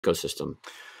ecosystem.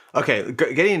 Okay,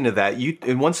 getting into that, you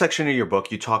in one section of your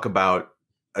book, you talk about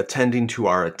attending to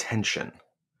our attention.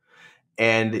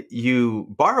 And you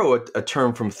borrow a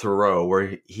term from Thoreau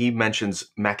where he mentions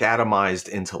Macadamized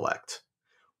intellect.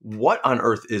 What on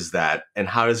earth is that, and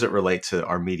how does it relate to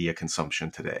our media consumption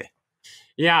today?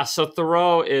 Yeah, so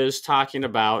Thoreau is talking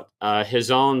about his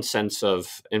own sense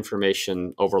of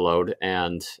information overload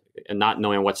and not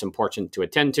knowing what's important to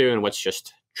attend to and what's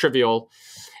just trivial.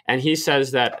 And he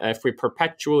says that if we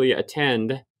perpetually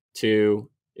attend to,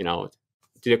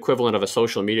 the equivalent of a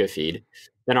social media feed,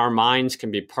 then our minds can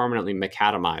be permanently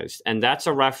macadamized. And that's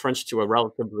a reference to a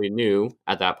relatively new,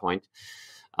 at that point,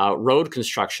 road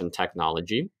construction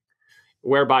technology,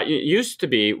 whereby it used to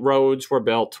be roads were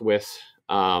built with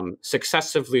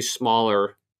successively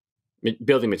smaller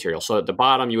building materials. So at the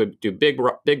bottom, you would do big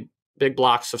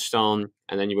blocks of stone,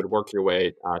 and then you would work your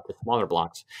way to smaller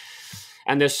blocks.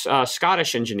 And this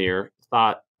Scottish engineer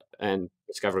thought, and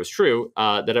discovered was true,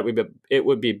 that it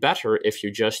would be better if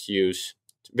you just use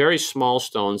very small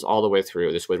stones all the way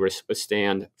through. This would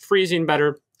withstand freezing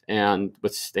better and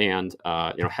withstand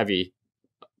heavy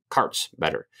carts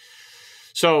better.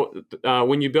 So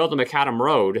when you build a macadam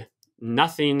road,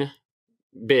 nothing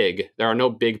big. There are no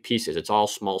big pieces. It's all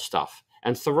small stuff.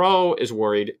 And Thoreau is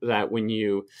worried that when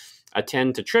you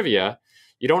attend to trivia,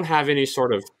 you don't have any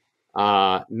sort of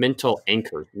mental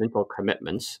anchors, mental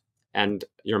commitments, and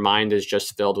your mind is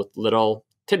just filled with little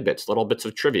tidbits, little bits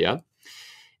of trivia.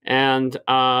 And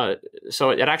so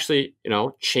it actually,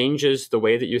 changes the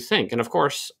way that you think. And of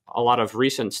course, a lot of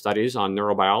recent studies on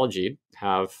neurobiology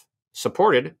have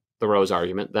supported Thoreau's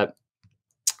argument that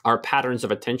our patterns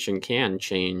of attention can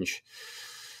change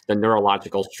the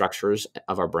neurological structures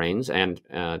of our brains and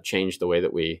change the way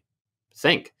that we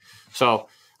think. So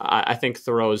I think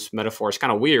Thoreau's metaphor is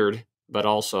kind of weird, but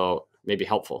also maybe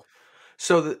helpful.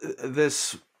 So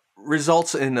this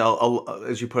results in,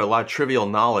 as you put, a lot of trivial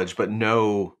knowledge, but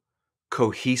no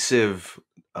cohesive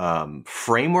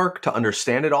framework to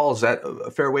understand it all. Is that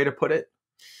a fair way to put it?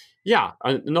 Yeah,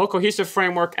 no cohesive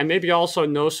framework, and maybe also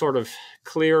no sort of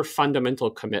clear fundamental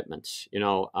commitments.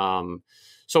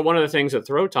 So one of the things that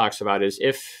Thoreau talks about is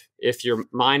if your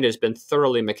mind has been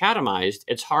thoroughly macadamized,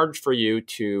 it's hard for you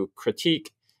to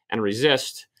critique and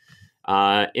resist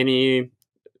any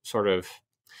sort of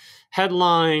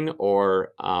headline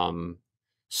or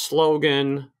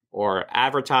slogan or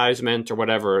advertisement or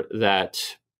whatever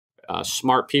that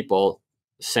smart people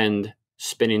send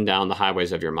spinning down the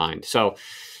highways of your mind. So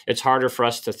it's harder for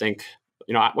us to think,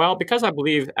 well, because I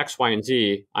believe X, Y, and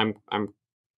Z, I'm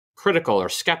critical or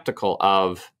skeptical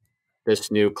of this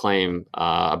new claim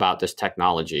about this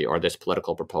technology or this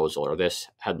political proposal or this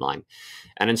headline.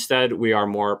 And instead, we are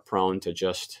more prone to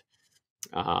just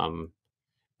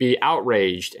be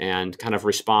outraged and kind of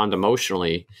respond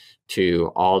emotionally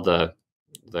to all the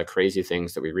crazy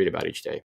things that we read about each day.